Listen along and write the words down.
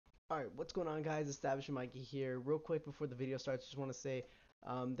Alright, what's going on, guys? Establishing Mikey here. Real quick before the video starts, just want to say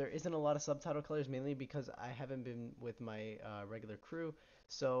there isn't a lot of subtitle colors, mainly because I haven't been with my regular crew,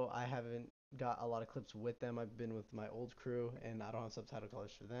 so I haven't got a lot of clips with them. I've been with my old crew, and I don't have subtitle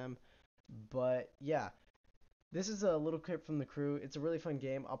colors for them. But yeah, this is a little clip from the crew. It's a really fun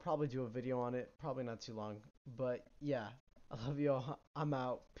game. I'll probably do a video on it, probably not too long. But yeah, I love you all. I'm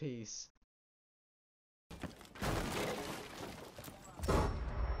out. Peace.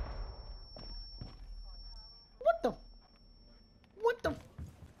 What the?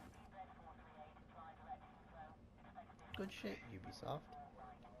 Good shit, Ubisoft.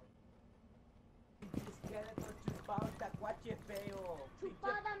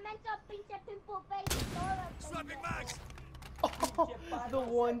 Swapping mags! Oh, the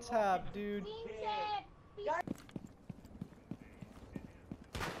one tap, dude. Stay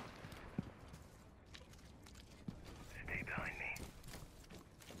behind me.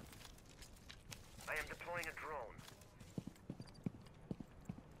 I am deploying a drone.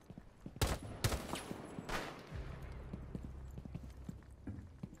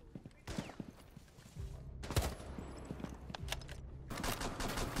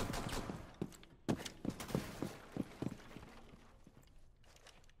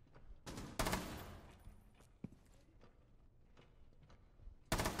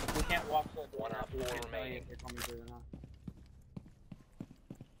 We can't walk so One out, 4 remaining.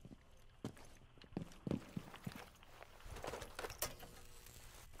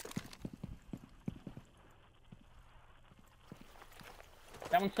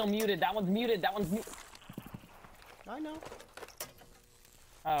 That one's still muted. That one's muted. That one's muted. I know.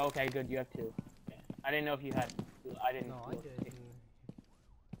 Oh, okay, good. You have two. Yeah. I didn't know if you had. I didn't. No, I did.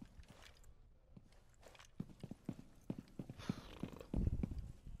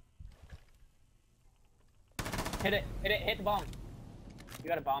 Hit it. Hit it. Hit the bomb. You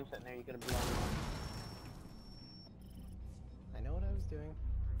got a bomb sitting there. You could have blown it up. I know what I was doing.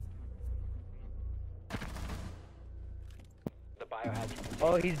 The biohazard.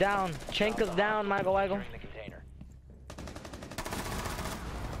 Oh, he's down. Chenka's down, Michael Weigel. The container.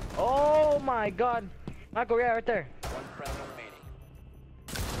 Oh my god. Michael, yeah, right there. One friendly remaining.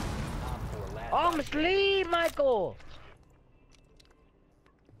 Op 4, last Oh, I'm asleep, Michael.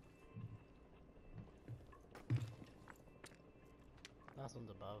 Last one's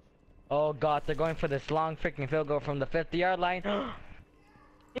above. Oh god, they're going for this long freaking field goal from the 50-yard line.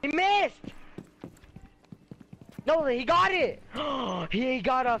 He missed! No, he got it! He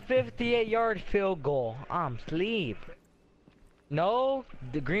got a 58-yard field goal. I'm asleep. No,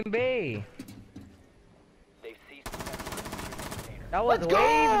 the Green Bay. They've ceased the container. That was Let's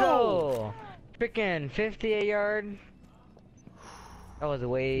wave go! though. Freaking 58-yard. That was a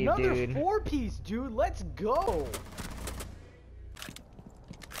wave, Another dude. 4-piece, dude. Let's go.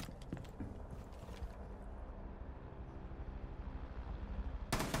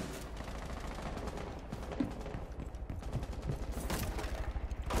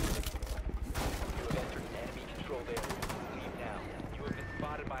 You have entered an enemy controlled area. Leave now. You have been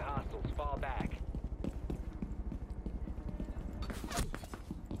spotted by hostiles. Fall back.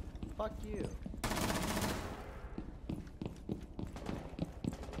 Fuck you.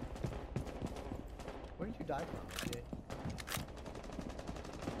 Where did you die from, AJ?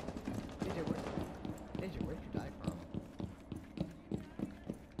 AJ, where did you die from?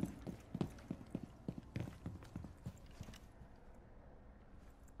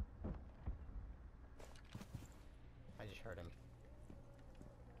 I just heard him.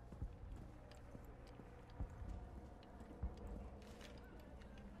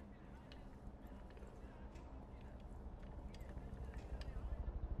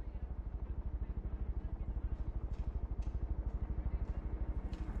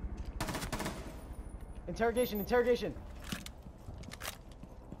 Interrogation.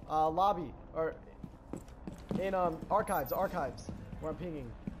 Lobby, or in archives, where I'm pinging.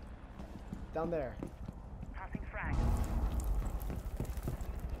 Down there. Passing frag.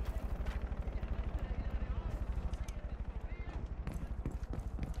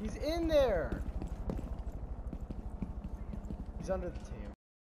 He's in there. He's under the table.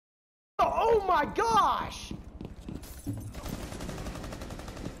 Oh my gosh!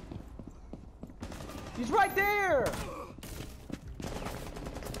 He's right there!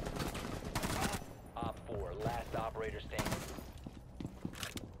 Op 4, last operator standing.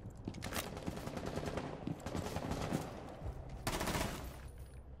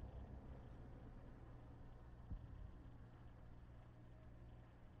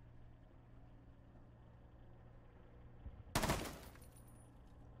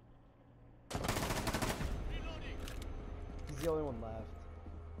 He's the only one left.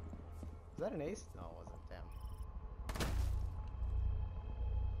 that an ace? No, it wasn't. Damn.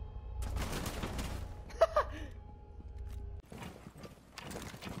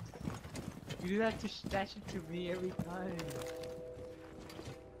 You have to stash it to me every time.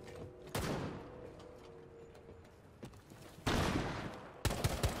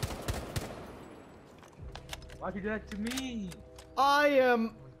 Why'd you do that to me?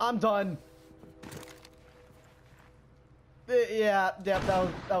 I'm done. Yeah, that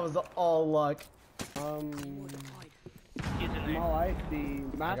was all luck. Small ice, the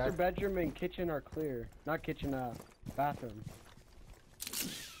master bedroom and kitchen are clear. Not kitchen, bathroom.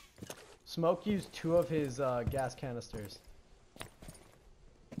 Smoke used 2 of his gas canisters.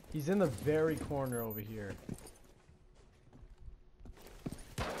 He's in the very corner over here.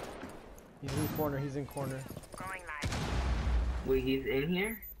 He's in corner, he's in corner. Wait, he's in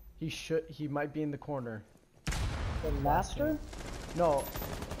here? He might be in the corner. The master? No.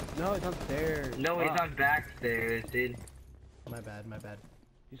 No, he's upstairs. No, he's on backstairs, dude. My bad.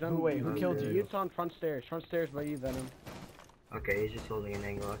 He's on, Who killed you? It's on front stairs by you, Venom. Okay, he's just holding an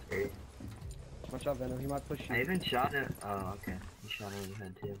angle, that's great. Watch out, Venom, he might push you. I even shot him. Oh, okay. He shot him in the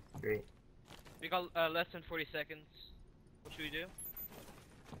head too. Great. We got less than 40 seconds. What should we do?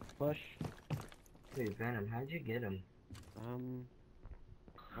 Push. Wait, Venom, how'd you get him? I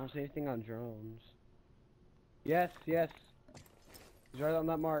don't see anything on drones. Yes. He's right on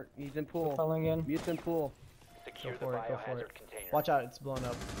that mark. He's in pool. Falling in. Mute's in pool. Secure Go the for it, go for biohazard it. container. Watch out, it's blown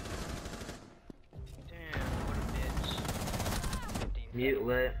up. Damn, what a bitch. 15 Mute seconds.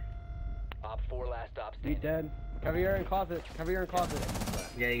 lit. Op 4 last stop He's standing. dead. Cover your in closet.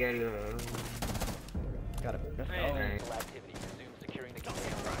 Yeah, you gotta go. Got him. Let's Hey, go. man. Illegal activity. Resume securing the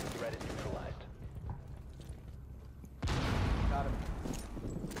container. Threat is neutralized. Got him.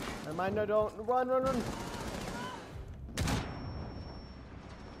 Never mind, no, don't. Run.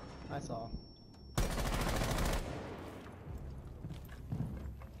 I saw.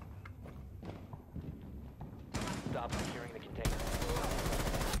 Stop securing the container.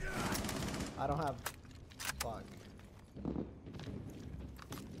 I don't have. Fuck.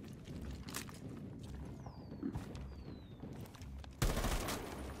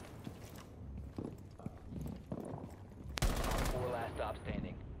 Op 4 last stop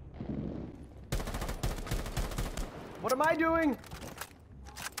standing. What am I doing?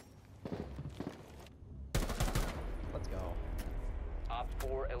 Let's go. Op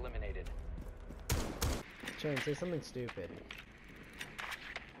 4 eliminated. Chain, say something stupid.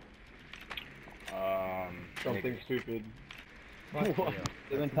 Something stupid. Fuck you.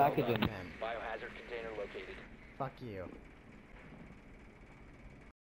 They've been packaging. Man, Biohazard container located. fuck you.